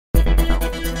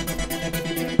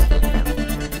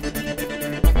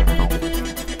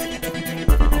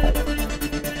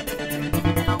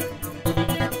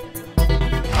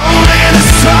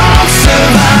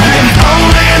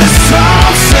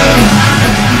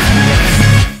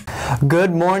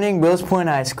Good morning, Wills Point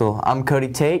High School. I'm Cody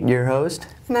Tate, your host.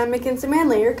 And I'm Mackenzie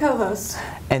Manley, your co-host.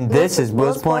 And this is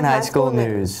Wills Point High School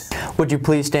News. Would you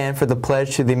please stand for the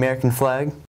pledge to the American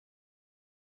flag?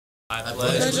 I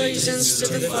pledge allegiance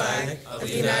to the flag of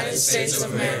the United States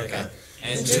of America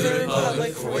and to the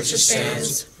republic for which it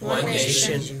stands, one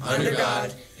nation, under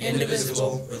God,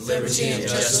 indivisible, with liberty and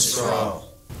justice for all.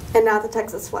 And now the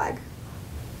Texas flag.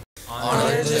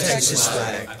 Honor the Texas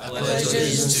flag. I pledge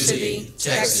allegiance to thee,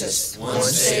 Texas, one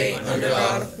state, under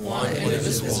God, one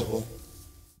indivisible.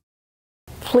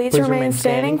 Please remain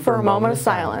standing for a moment of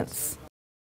silence.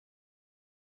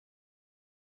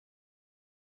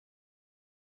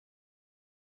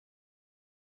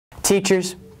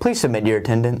 Teachers, please submit your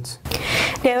attendance.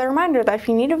 Daily reminder that if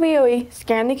you need a VOE,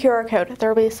 scan the QR code. There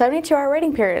will be a 72-hour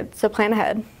waiting period, so plan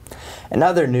ahead. In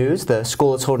other news, the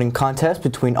school is holding contests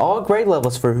between all grade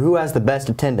levels for who has the best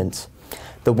attendance.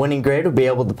 The winning grade will be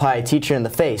able to pie a teacher in the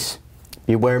face.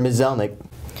 Beware Ms. Zelnick.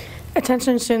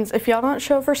 Attention students, if y'all don't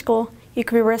show up for school, you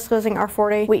could be risk losing our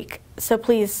 4-day week, so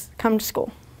please come to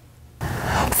school.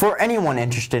 For anyone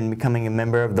interested in becoming a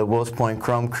member of the Wills Point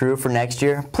Chrome crew for next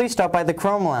year, please stop by the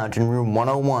Chrome Lounge in room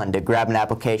 101 to grab an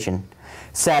application.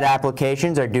 Said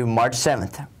applications are due March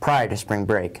 7th, prior to spring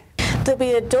break. There'll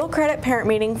be a dual credit parent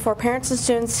meeting for parents and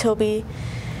students who'll be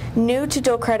new to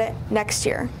dual credit next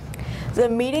year. The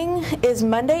meeting is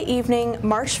Monday evening,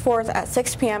 March 4th at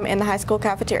 6 p.m. in the high school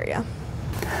cafeteria.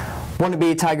 Want to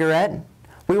be a Tigerette?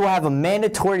 We will have a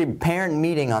mandatory parent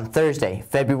meeting on Thursday,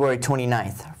 February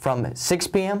 29th, from 6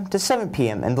 p.m. to 7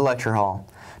 p.m. in the lecture hall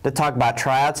to talk about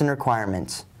tryouts and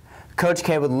requirements. Coach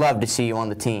K would love to see you on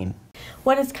the team.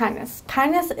 What is kindness?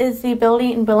 Kindness is the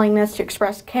ability and willingness to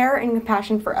express care and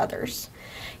compassion for others.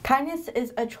 Kindness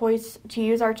is a choice to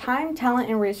use our time, talent,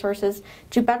 and resources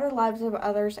to better the lives of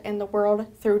others and the world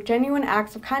through genuine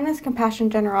acts of kindness, compassion,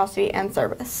 generosity, and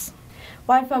service.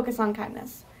 Why focus on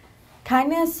kindness?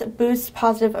 Kindness boosts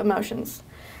positive emotions.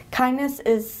 Kindness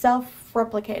is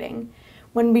self-replicating.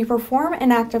 When we perform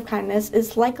an act of kindness,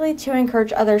 it's likely to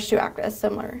encourage others to act a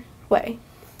similar way.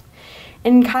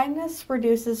 And kindness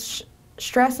reduces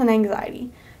stress and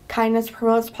anxiety. Kindness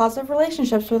promotes positive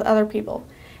relationships with other people.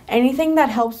 Anything that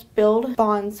helps build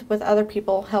bonds with other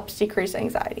people helps decrease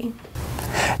anxiety.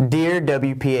 Dear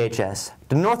WPHS,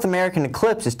 the North American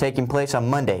eclipse is taking place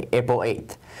on Monday, April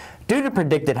 8th. Due to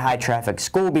predicted high traffic,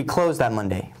 school will be closed that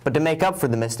Monday, but to make up for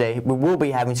the missed day, we will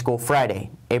be having school Friday,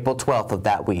 April 12th of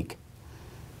that week.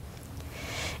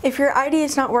 If your ID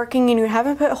is not working and you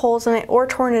haven't put holes in it or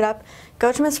torn it up,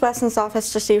 go to Ms. Weston's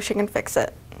office to see if she can fix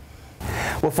it.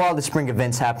 With all the spring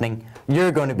events happening,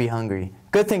 you're going to be hungry.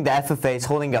 Good thing the FFA is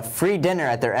holding a free dinner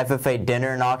at their FFA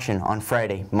Dinner and Auction on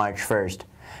Friday, March 1st.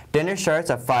 Dinner starts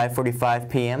at 5:45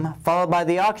 p.m., followed by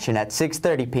the auction at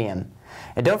 6:30 p.m.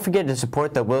 And don't forget to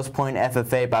support the Wills Point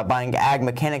FFA by buying ag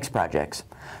mechanics projects.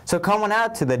 So come on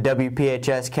out to the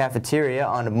WPHS cafeteria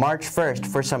on March 1st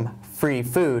for some free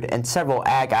food and several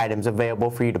ag items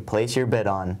available for you to place your bid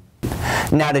on.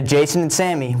 Now to Jason and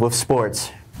Sammy with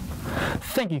sports.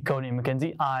 Thank you, Cody and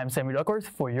Mackenzie. I'm Sammy Duckworth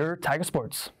for your Tiger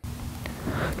Sports.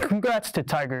 Congrats to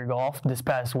Tiger Golf this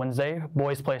past Wednesday.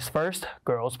 Boys placed first,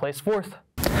 girls placed fourth.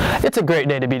 It's a great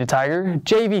day to be the Tiger.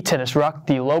 JV tennis rocked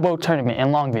the Lobo tournament in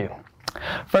Longview.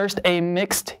 First A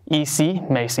mixed, EC,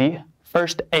 Macy.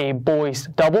 First A boys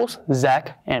doubles,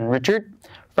 Zach and Richard.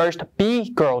 First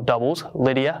B girl doubles,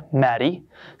 Lydia, Maddie.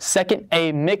 Second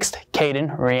A mixed,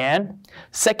 Caden, Rianne.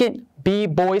 Second B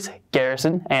boys,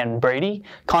 Garrison and Brady.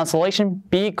 Consolation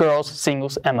B girls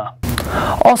singles, Emma.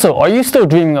 Also, are you still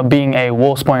dreaming of being a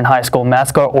Wills Point High School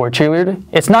mascot or cheerleader?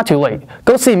 It's not too late.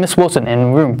 Go see Miss Wilson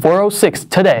in room 406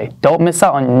 today. Don't miss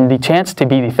out on the chance to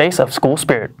be the face of school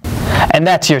spirit. And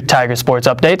that's your Tiger Sports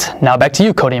update. Now back to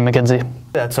you, Cody and Mackenzie.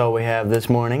 That's all we have this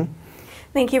morning.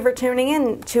 Thank you for tuning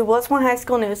in to Wills Point High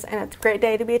School News, and it's a great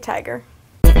day to be a Tiger.